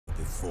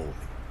before me.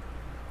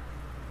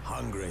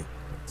 Hungry,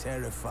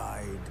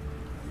 terrified,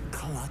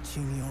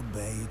 clutching your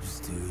babes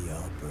to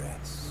your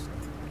breast.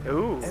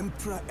 Ooh.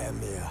 Emperor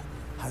Emir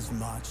has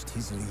marched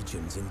his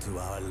legions into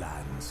our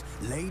lands,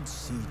 laid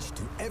siege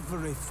to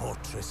every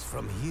fortress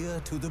from here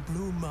to the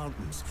Blue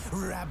Mountains.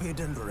 Rabid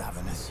and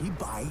ravenous, he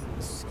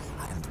bites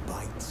and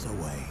bites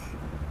away.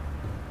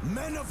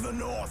 Men of the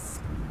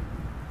North,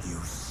 you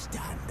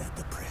stand at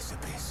the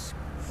precipice.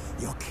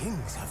 Your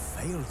kings have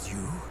failed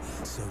you,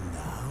 so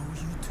now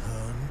you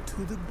turn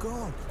to the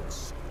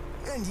gods.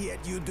 And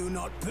yet you do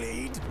not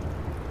plead.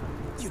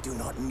 You do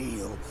not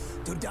kneel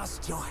to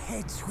dust your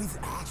heads with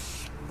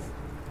ash.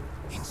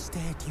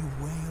 Instead you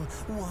wail,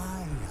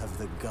 why have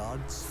the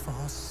gods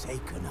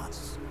forsaken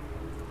us?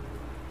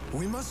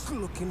 We must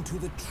look into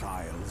the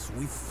trials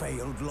we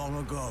failed long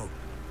ago.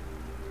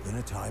 In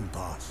a time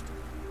past,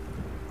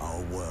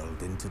 our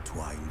world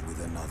intertwined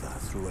with another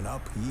through an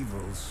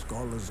upheaval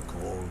scholars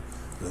call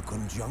the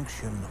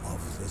conjunction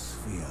of the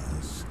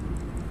spheres.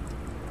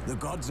 The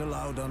gods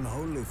allowed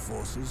unholy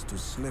forces to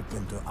slip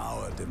into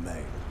our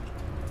domain.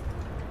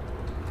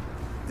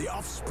 The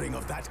offspring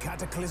of that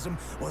cataclysm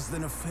was the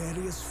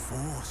nefarious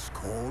force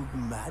called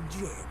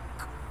magic.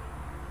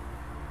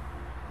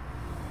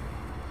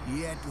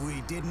 Yet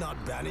we did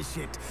not banish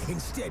it,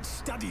 instead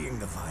studying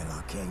the vile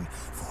arcane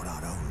for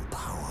our own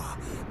power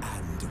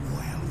and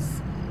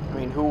wealth. I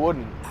mean, who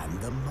wouldn't?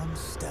 And the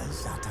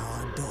monsters at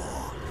our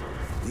door,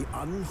 the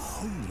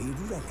unholy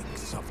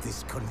relics of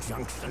this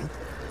conjunction.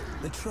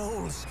 The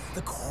trolls,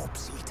 the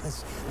corpse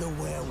eaters, the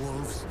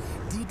werewolves.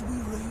 Did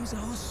we raise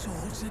our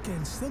swords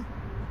against them?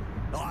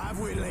 Or have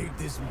we laid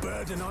this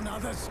burden on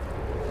others?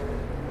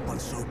 On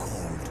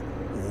so-called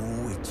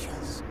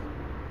witches.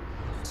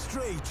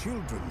 Stray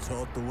children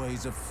taught the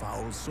ways of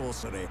foul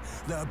sorcery,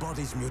 their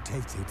bodies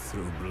mutated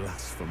through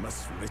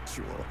blasphemous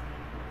ritual.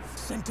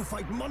 Sent to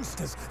fight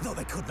monsters, though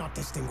they could not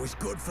distinguish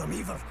good from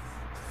evil.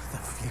 The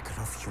flicker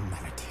of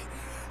humanity,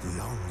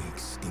 long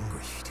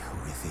extinguished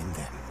within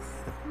them.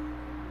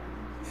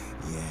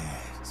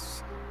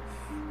 Yes,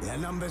 their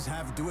numbers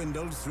have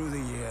dwindled through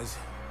the years.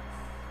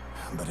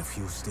 But a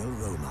few still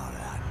roam our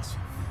lands,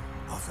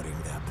 offering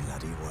their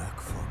bloody work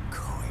for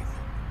coin.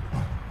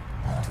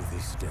 To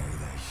this day,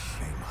 they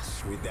shame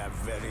us with their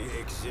very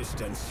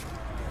existence.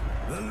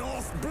 The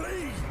North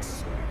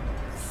bleeds,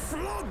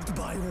 flogged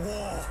by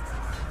war.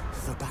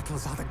 The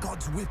battles are the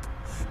gods' whip,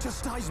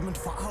 chastisement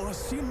for our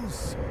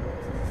sins.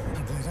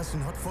 And let us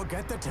not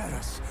forget the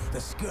terrors,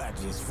 the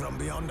scourges from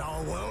beyond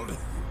our world.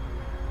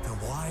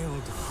 The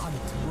wild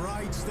hunt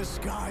rides the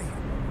sky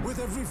with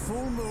every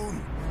full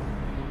moon.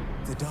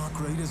 The Dark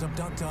Raiders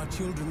abduct our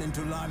children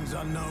into lands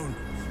unknown.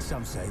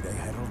 Some say they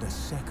herald a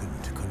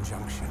second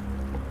conjunction.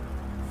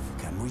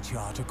 Can we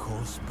chart a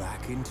course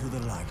back into the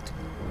light?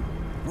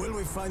 Will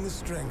we find the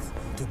strength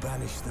to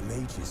banish the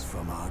mages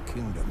from our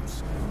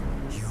kingdoms?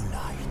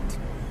 Unite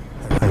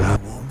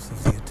around the warmth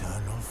of the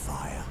eternal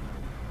fire.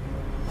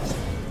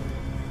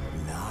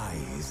 Nigh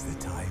is the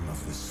time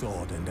of the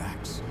sword and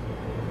axe.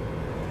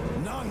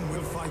 None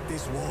will fight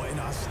this war in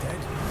our stead.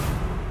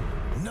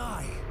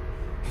 Nigh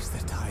is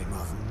the time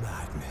of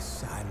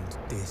madness and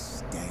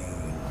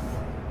disdain.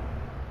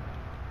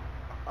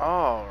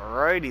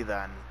 Alrighty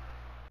then.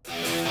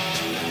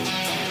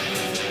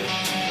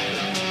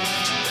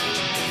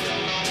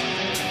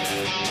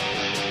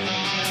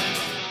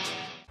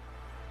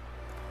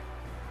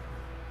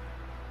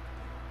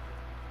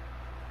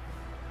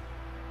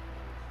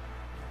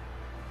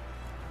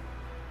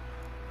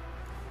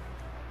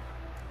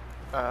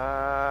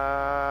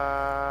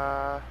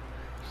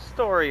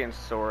 Story and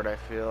sword, I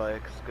feel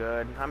like is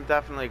good. I'm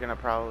definitely gonna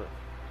probably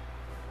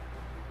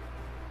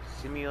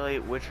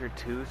simulate Witcher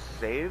 2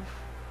 save.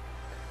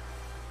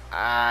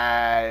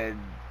 I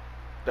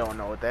don't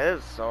know what that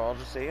is, so I'll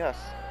just say yes.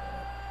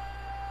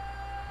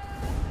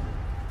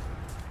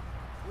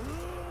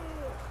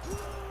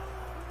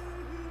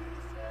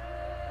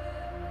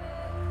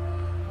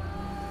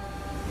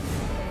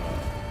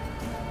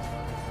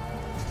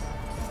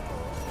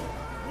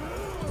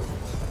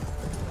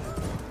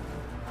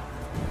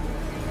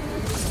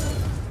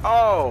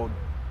 Oh,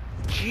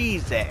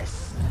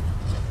 Jesus.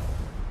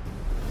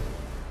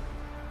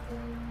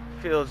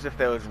 I feel as if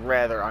that was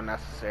rather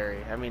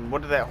unnecessary. I mean,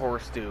 what did that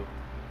horse do?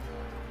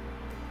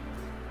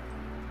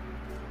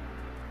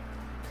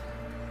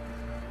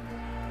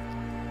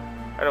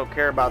 I don't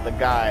care about the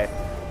guy.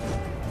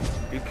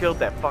 You killed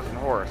that fucking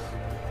horse.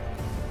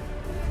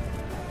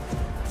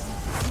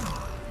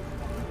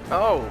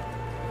 Oh.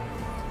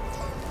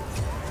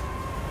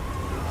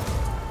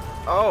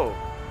 Oh.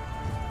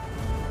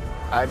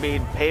 I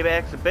mean,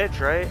 payback's a bitch,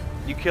 right?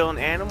 You kill an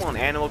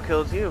animal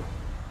kills you.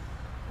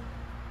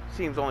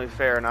 Seems only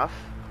fair enough.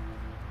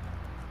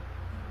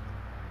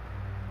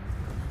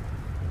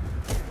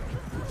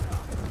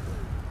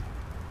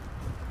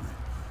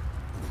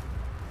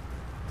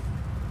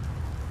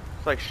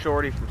 It's like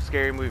Shorty from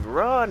Scary Movie.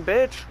 Run,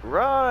 bitch!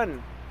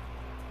 Run!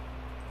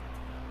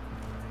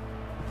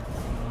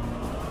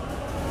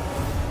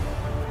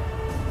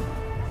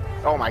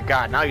 Oh my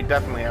god, now you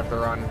definitely have to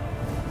run.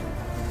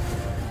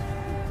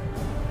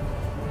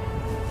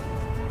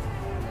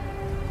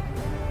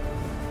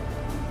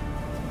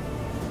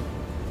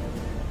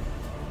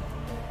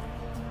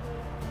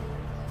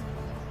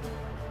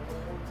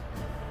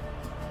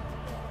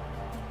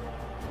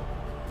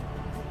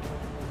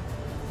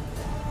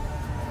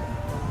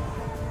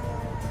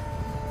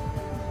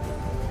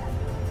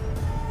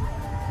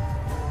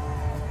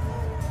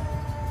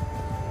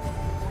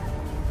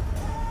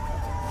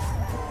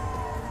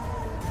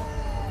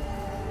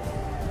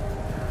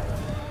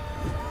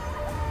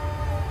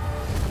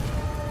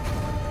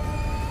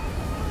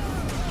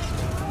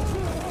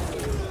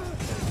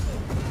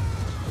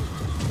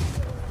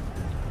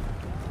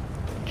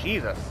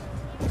 Jesus.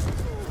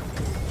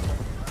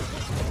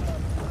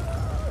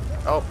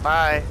 Oh,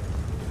 bye.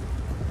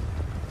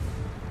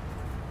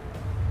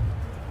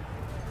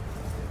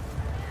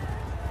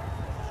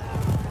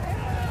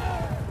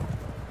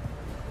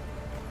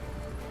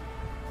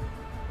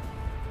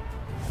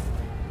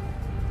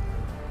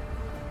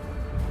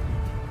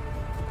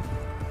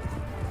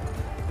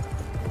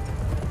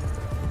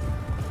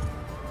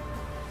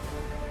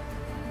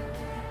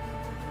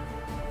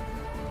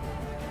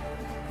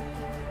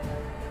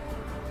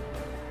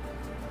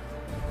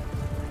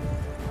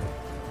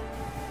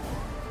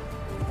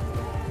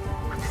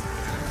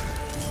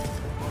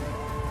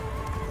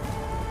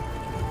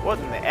 What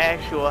in the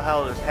actual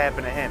hell just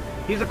happened to him?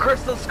 He's a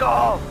crystal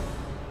skull!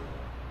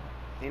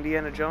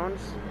 Indiana Jones?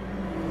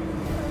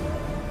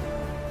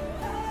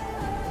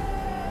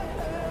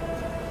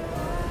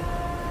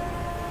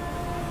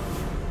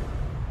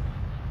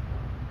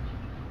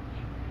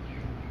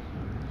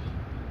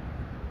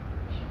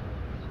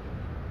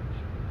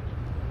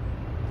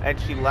 And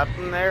she left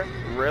him there?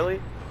 Really?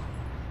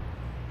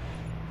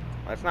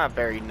 That's not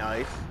very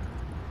nice.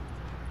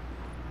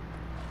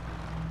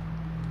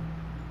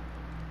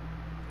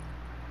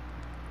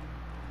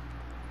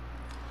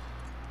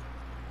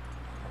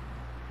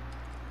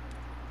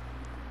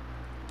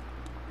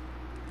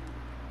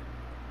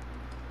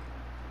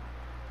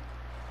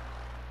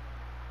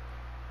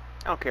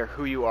 I don't care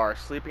who you are,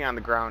 sleeping on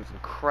the ground is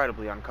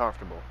incredibly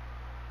uncomfortable.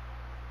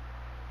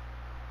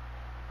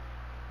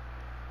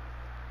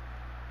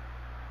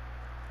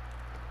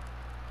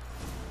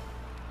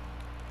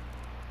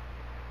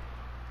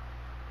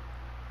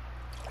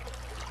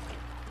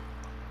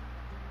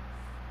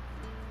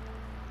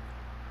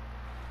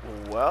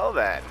 Well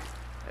then,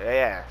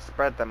 yeah,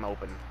 spread them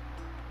open.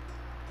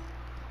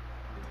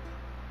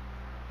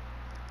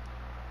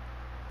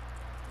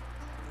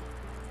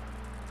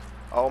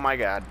 Oh my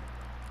god.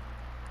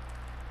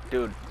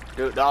 Dude,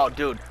 oh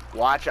dude,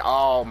 watch,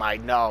 oh my,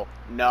 no,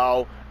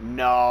 no,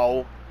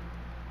 no.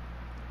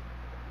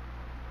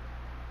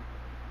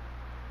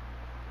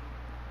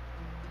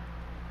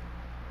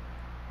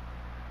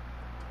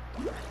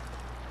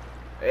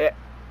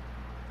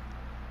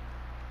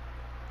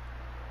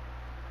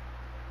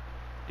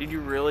 Did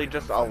you really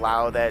just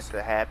allow that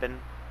to happen?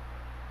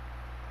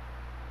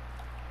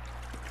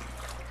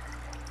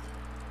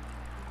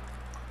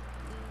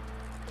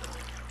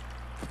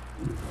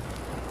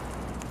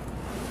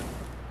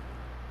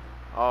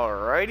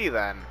 Alrighty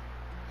then.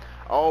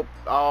 Oh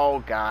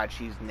god,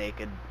 she's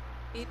naked.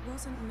 It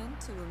wasn't meant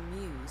to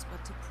amuse,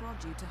 but to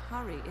prod you to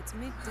hurry. It's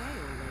midday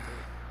already.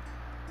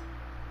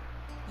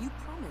 You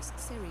promised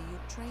Ciri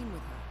you'd train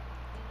with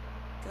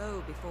her.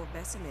 Go before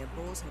Vesemir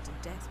bores her to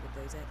death with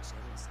those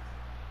etchings.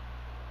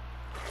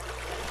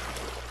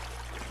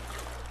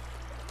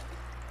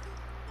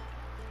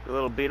 You a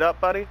little beat up,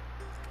 buddy?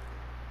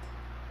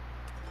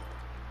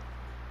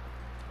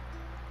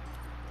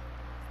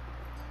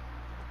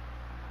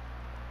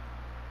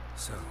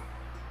 So,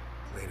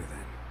 later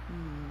then.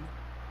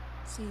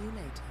 See you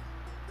later.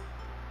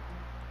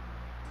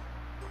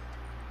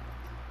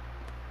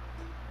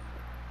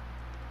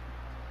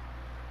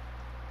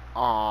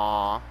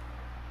 Aww.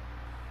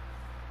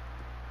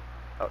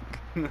 Oh.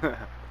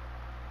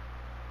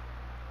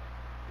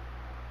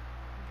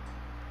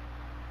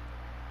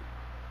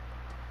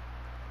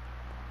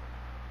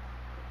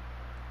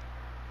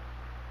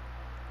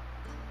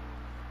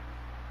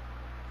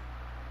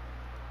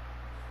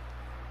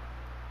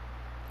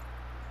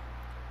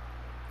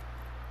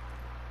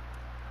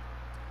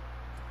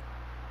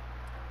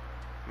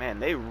 Man,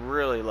 they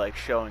really like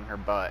showing her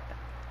butt.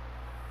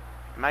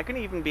 Am I gonna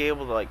even be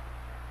able to like...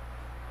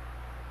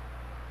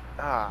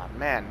 Ah,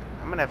 man.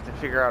 I'm gonna have to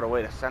figure out a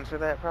way to censor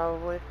that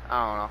probably.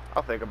 I don't know.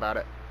 I'll think about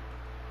it.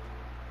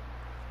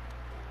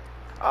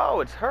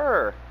 Oh, it's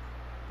her!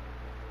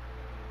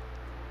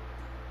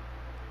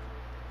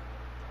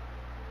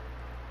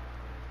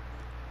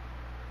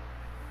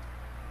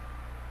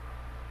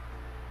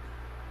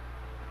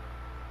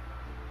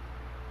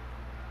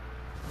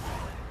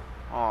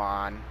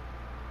 On.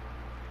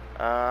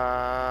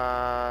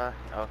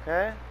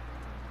 Okay.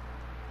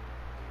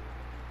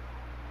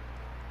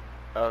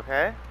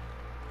 Okay.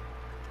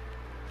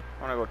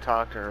 I wanna go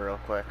talk to her real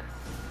quick.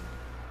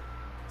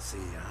 See,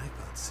 I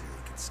thought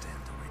Ciri could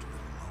stand to wait a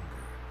little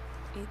longer.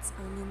 It's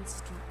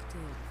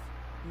uninstructive,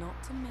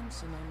 not to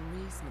mention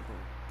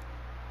unreasonable.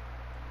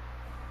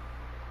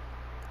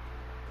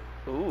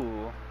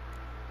 Ooh.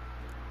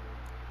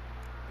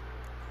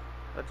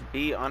 Let's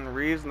be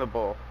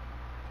unreasonable.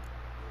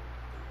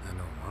 I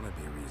don't want to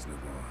be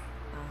reasonable.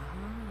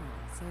 Aha,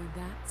 so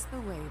that's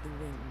the way the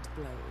wind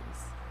blows.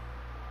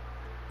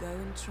 Go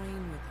and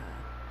train with her,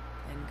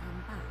 then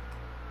come back.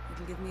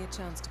 It'll give me a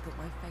chance to put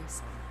my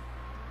face on.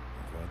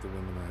 Of all the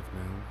women I've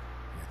known,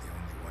 you're the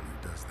only one who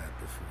does that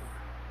before.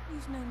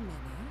 You've known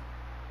many.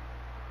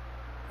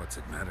 What's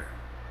it matter?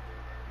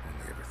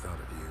 Only ever thought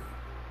of you.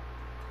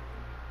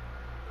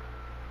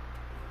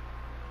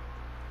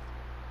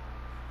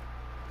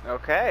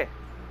 Okay.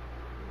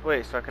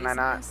 Wait, so can I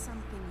not... Isn't there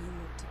something you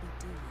ought to be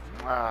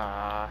doing?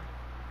 Ah.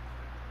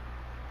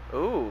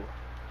 Ooh.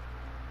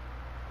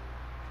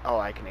 Oh,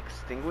 I can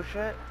extinguish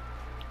it?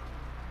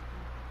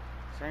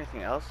 Is there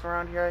anything else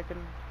around here I can...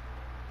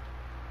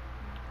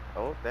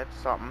 Oh, that's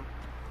something.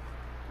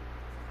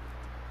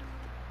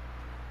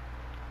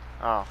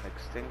 Oh,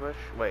 extinguish?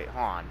 Wait,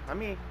 hold on. Let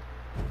me...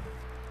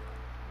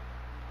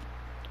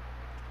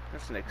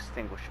 There's an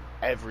extinguish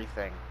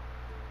everything.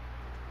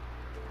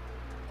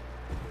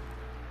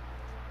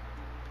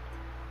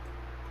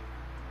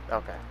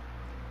 Okay.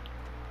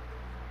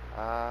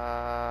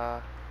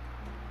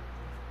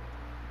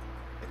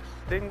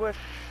 Extinguish.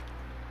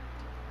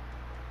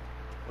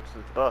 What's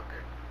this book?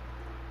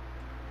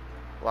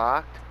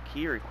 Locked.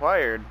 Key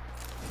required.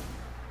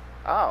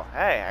 Oh,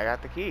 hey, I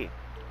got the key.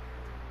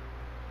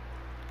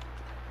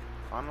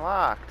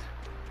 Unlocked.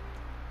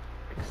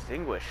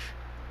 Extinguish.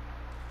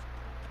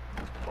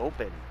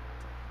 Open.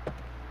 Can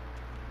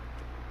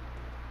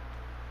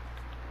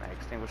I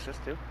extinguish this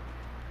too?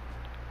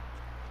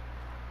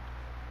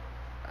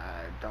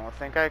 I don't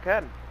think I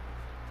can.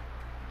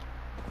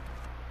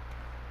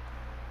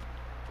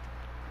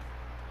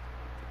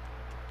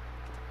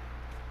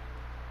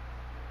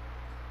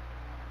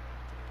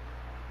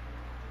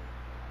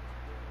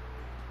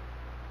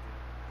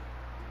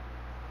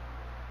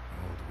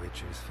 Old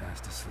Witcher's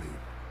fast asleep.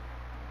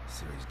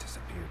 Ciri's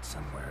disappeared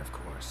somewhere, of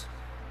course.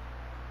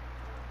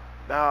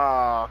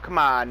 Oh, come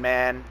on,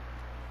 man.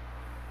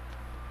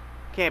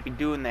 Can't be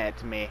doing that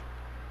to me.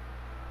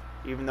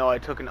 Even though I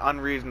took an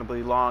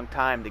unreasonably long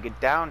time to get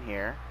down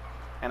here,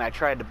 and I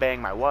tried to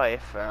bang my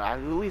wife,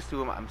 at least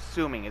who I'm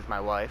assuming is my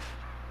wife.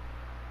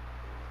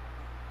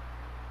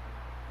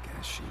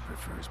 Guess she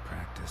prefers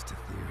practice to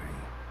theory.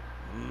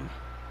 Hmm?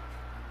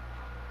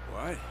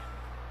 What?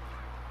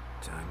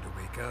 Time to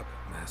wake up,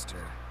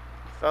 Master.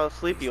 Fell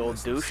asleep, you These old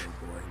lessons douche.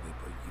 So boring they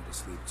put you to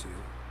sleep too.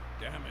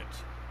 Damn it.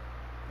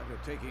 After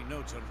taking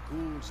notes on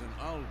ghouls and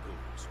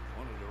owl-ghouls,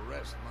 wanted to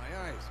rest my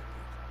eyes a bit.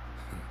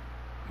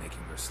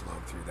 Making her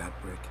slog through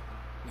that brick?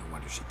 No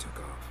wonder she took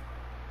off.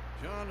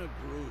 John of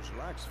Bruges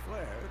lacks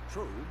flair,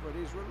 true, but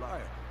he's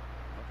reliable.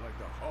 Not like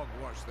the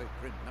hogwash they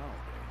print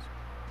nowadays.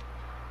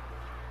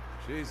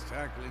 She's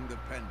tackling the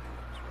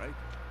pendulums, right?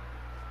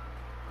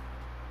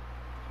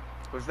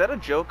 Was that a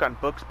joke on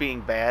books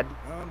being bad?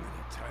 How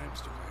many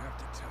times do I have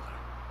to tell her?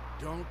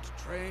 Don't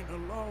train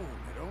alone.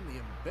 It only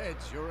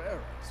embeds your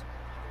errors.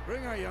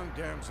 Bring our young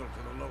damsel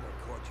to the lower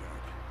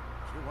courtyard.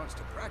 She wants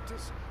to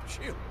practice,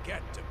 she'll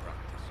get to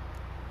practice.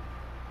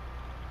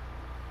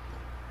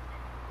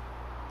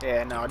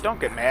 Yeah, no, don't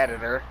get mad at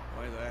her.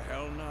 Why the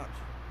hell not?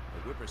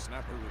 The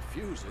whippersnapper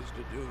refuses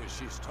to do as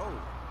she's told.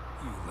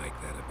 You like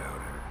that about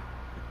her?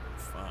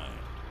 Fine.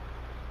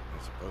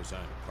 I suppose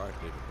I'm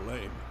partly to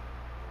blame.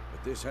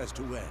 But this has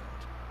to end.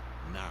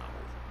 Now.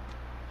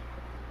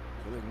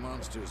 Killing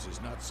monsters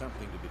is not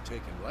something to be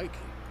taken lightly.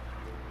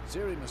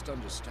 Ciri must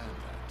understand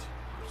that,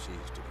 if she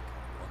is to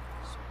become one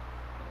of us.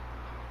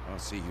 I'll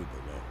see you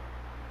below.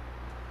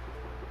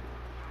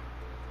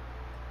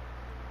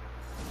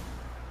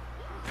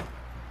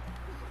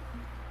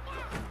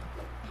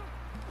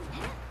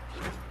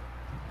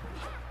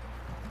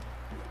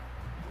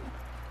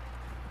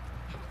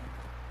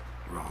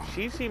 Wrong.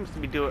 She seems to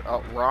be doing...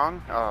 Oh,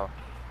 wrong? Oh.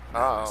 Now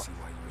I Uh-oh. see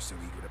why you were so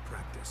eager to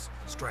practice.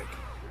 Strike.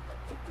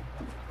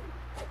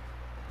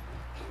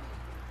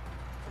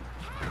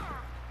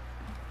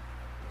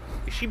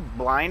 Is she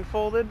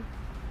blindfolded?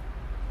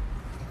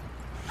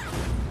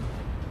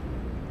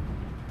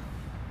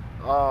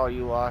 Oh,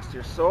 you lost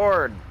your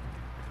sword.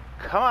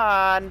 Come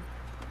on.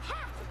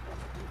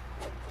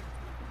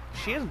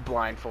 She is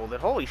blindfolded.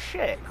 Holy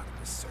shit. Not in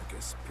this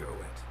circus.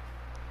 Pirouette.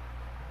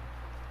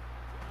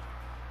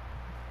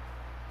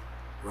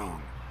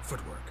 Wrong.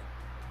 Footwork.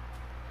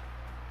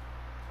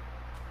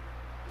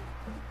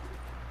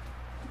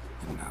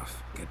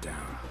 Enough. Get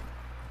down.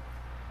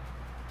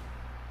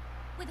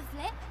 With a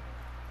flip?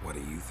 What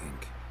do you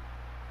think?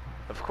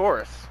 Of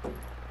course.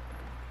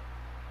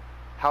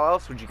 How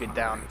else would you get All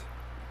down? right.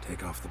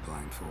 Take off the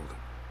blindfold.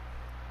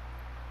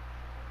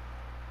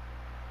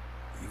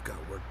 You've got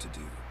work to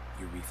do.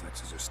 Your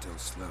reflexes are still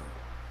slow.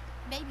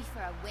 Maybe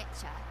for a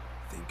witcher.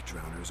 Think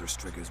drowners or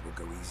striggers will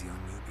go easy on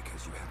you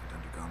because you haven't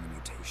undergone the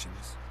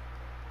mutations?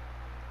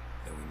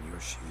 Though in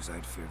your shoes,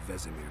 I'd fear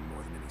Vesemir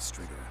more than any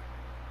strigger.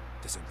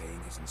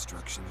 Disobeying his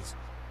instructions?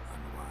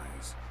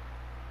 Unwise.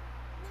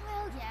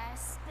 Well,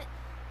 yes, but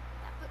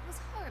that book was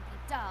horribly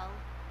dull.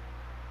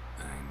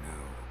 I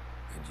know.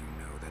 And you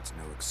know that's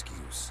no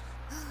excuse.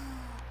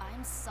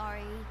 I'm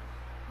sorry.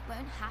 It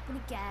won't happen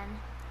again.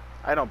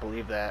 I don't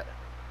believe that.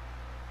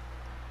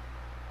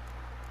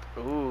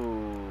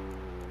 Ooh.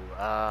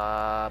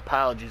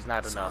 Apology's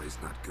not enough. Sorry's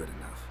not good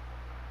enough.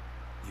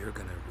 You're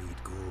gonna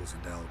read Ghouls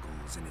and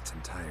Owlghouls in its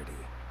entirety,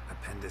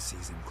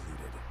 appendices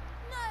included.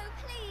 No,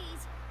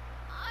 please.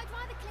 I'd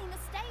rather clean the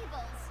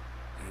stables.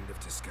 End of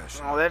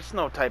discussion. Oh, that's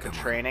no type of Come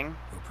on. training.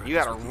 We'll You practice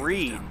gotta with the others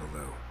read. down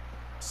below.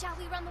 Shall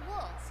we run the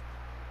walls?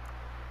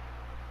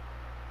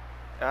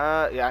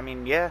 Yeah, I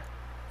mean, yeah.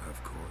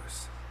 Of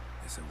course.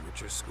 Is a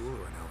Witcher school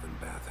or an elven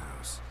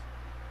bathhouse?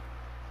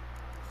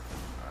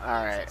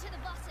 Alright. To the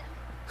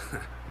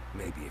bottom.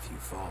 Maybe if you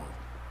fall.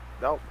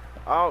 Nope.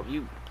 Oh,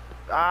 you...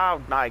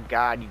 Oh, my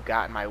God, you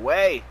got in my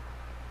way.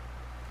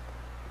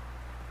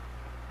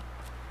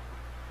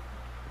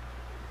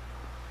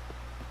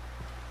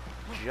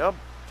 Jump.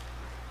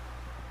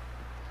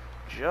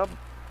 Jump.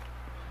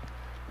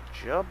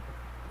 Jump.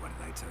 What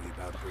did I tell you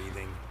about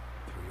breathing?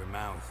 Through your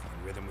mouth,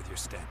 in rhythm with your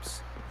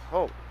steps.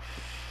 Oh,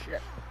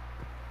 shit.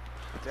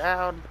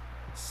 Down.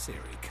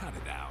 Siri, cut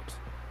it out.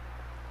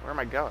 Where am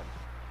I going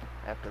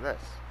after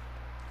this?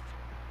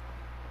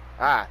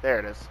 Ah, there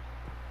it is.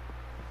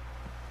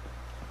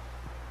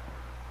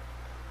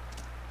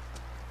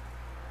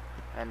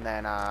 And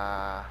then,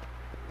 I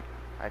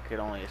could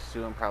only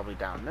assume probably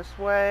down this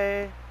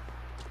way.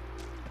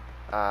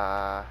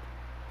 I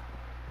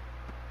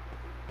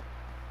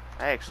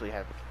actually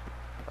have...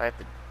 I have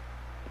to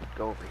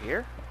go over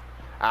here?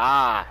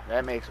 Ah,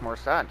 that makes more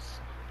sense.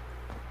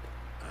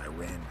 I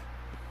win. Legs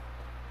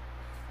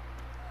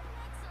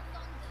are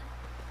longer.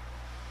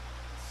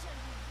 I'll show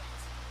you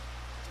yet.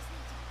 Just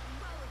need to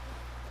grow a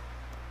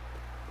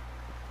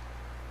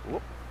bit.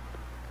 Whoop.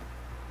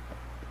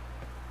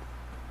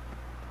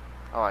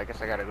 Oh, I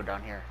guess I gotta go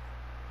down here.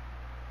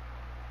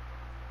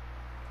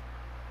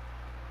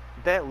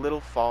 That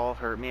little fall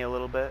hurt me a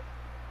little bit.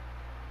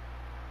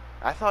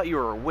 I thought you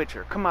were a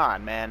witcher. Come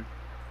on, man.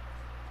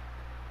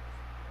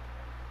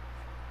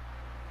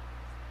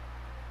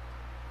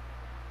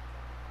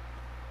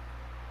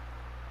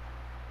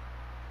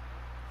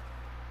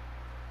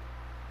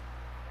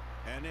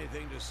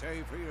 Anything to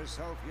say for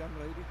yourself, young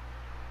lady?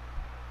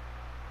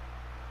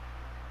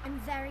 I'm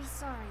very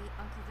sorry,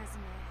 Uncle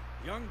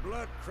Vesemir. Young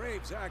blood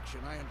craves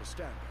action, I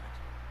understand that.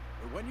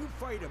 But when you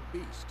fight a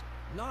beast,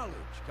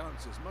 knowledge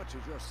counts as much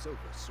as your silver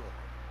sword.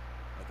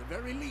 At the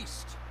very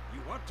least,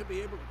 you ought to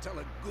be able to tell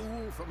a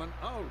ghoul from an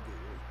owl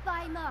ghoul.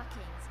 By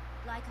markings,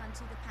 like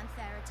unto the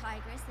Panthera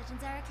tigris that in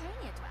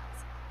Zeracania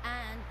dwells,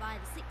 and by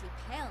the sickly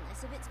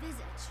paleness of its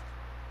visage.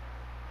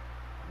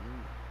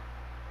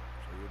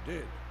 So you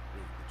did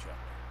read the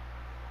chapter.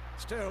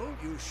 Still,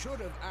 you should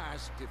have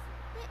asked if...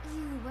 But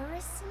you were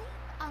asleep,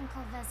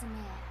 Uncle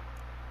Vesemir.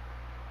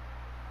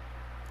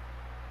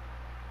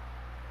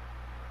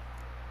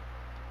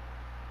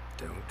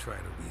 Don't try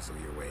to weasel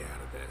your way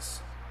out of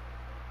this.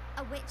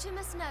 A witcher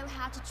must know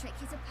how to trick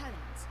his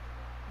opponent.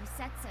 You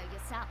said so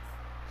yourself.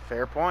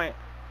 Fair point.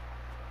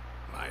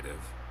 Might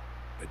have.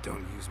 But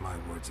don't use my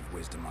words of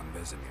wisdom on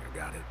Vesemir,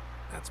 got it?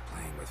 That's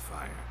playing with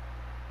fire.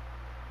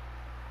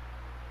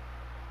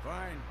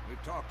 Fine,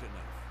 we've talked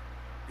enough.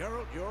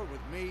 Geralt, you're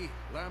with me,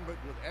 Lambert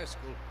with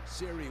Eskel,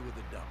 Ciri with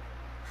the dummy.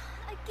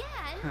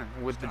 Again?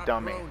 With the Stop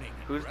dummy. groaning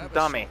and Who's the grab a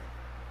dummy?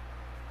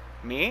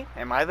 sword. Me?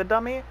 Am I the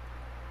dummy?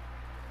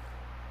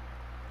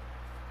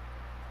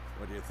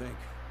 What do you think?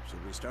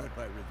 Should we start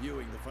by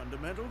reviewing the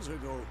fundamentals or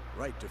go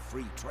right to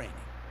free training?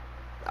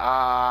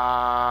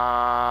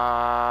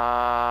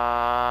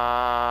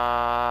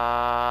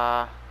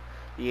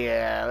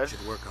 Yeah, let's...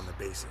 Should work on the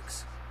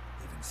basics.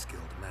 Even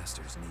skilled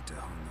masters need to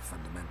hone the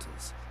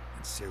fundamentals,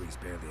 and Ciri's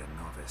barely a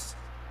novice.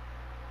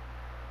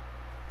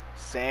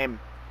 Same.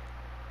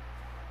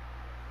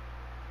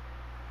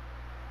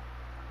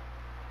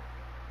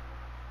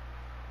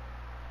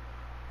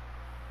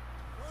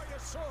 Draw your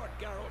sword,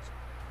 Geralt.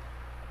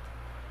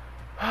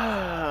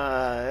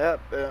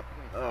 Yep,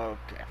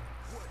 okay.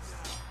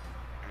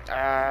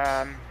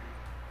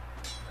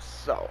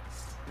 So,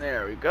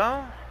 there we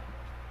go.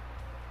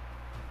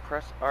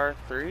 Press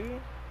R3.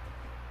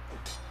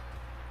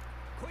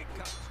 Quick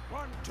cuts.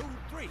 1, 2,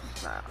 3.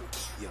 Nah.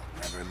 You'll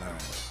never learn.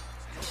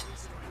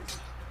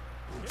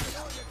 Give it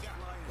all you got.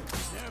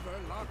 Never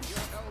lock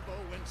your elbow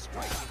when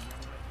striking.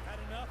 Had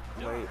enough?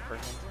 Wait for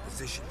him.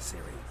 Position,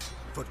 Ciri.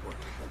 Footwork.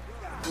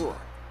 Ooh.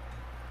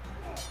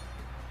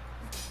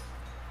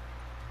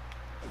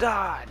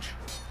 Dodge.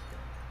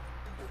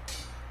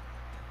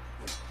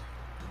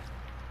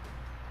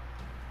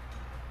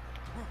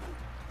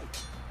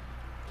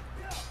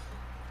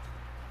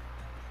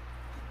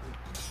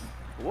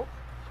 Whoop.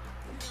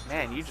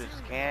 Man, you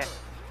just can't.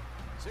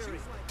 Ciri,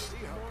 see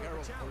how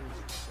Geralt holds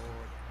his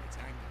sword? It's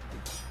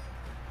angled.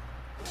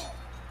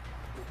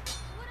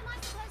 What am I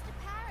supposed to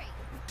parry?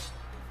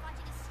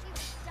 Fighting a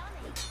stupid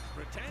dummy.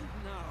 Pretend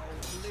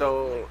now. So,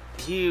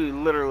 he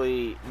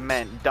literally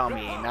meant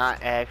dummy,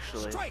 not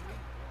actually. Strike!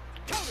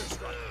 Counter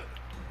strike!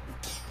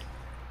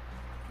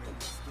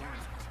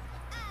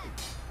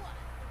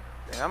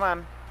 Come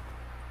on.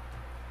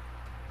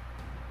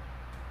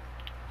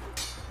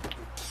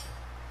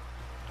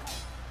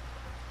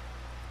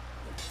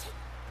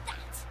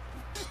 That!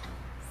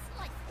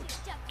 Slice you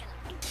jugular.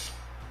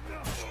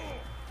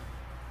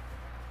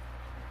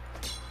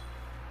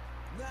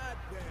 Not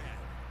bad.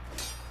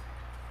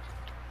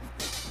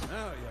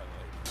 Now, young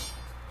lady,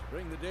 to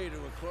bring the day to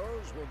a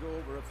close, we'll go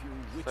over a few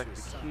Select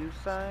witches' the Q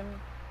signs. sign.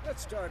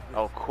 Let's start with...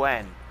 Oh,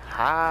 Quen.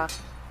 Ha.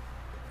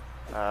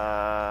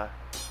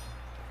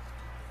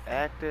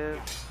 Active.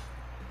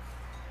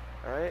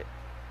 Alright.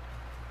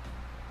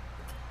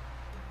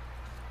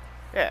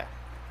 Yeah.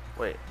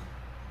 Wait.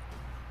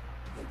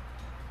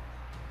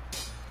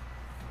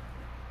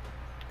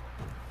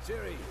 Ciri,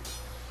 Ciri,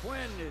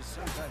 Gwen is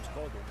sometimes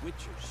called the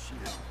Witcher's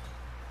Shield.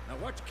 Now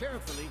watch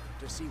carefully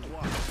to see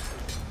why.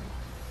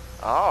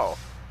 Oh.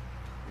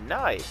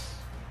 Nice.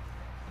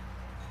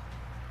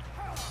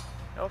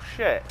 Oh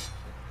shit.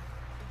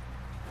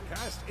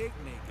 Cast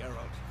Igni, Geralt.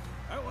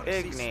 I want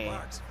to see Igni.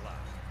 sparks fly.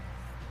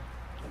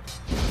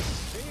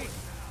 See?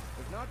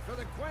 If not for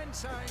the Gwen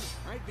sign,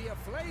 I'd be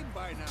aflame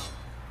by now.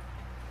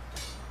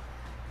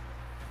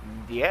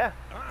 Yeah.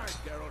 Alright,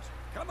 Geralt.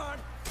 Come on.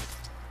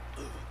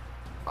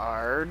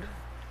 Ard.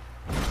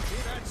 See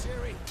that,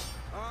 Ciri?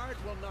 Ard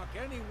will knock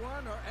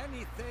anyone or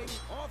anything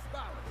off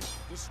balance.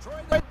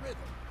 Destroy the rhythm.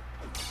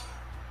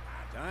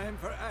 Time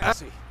for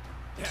Axie.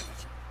 Damn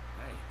it.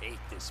 I hate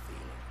this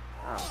feeling.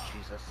 Oh,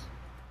 Jesus.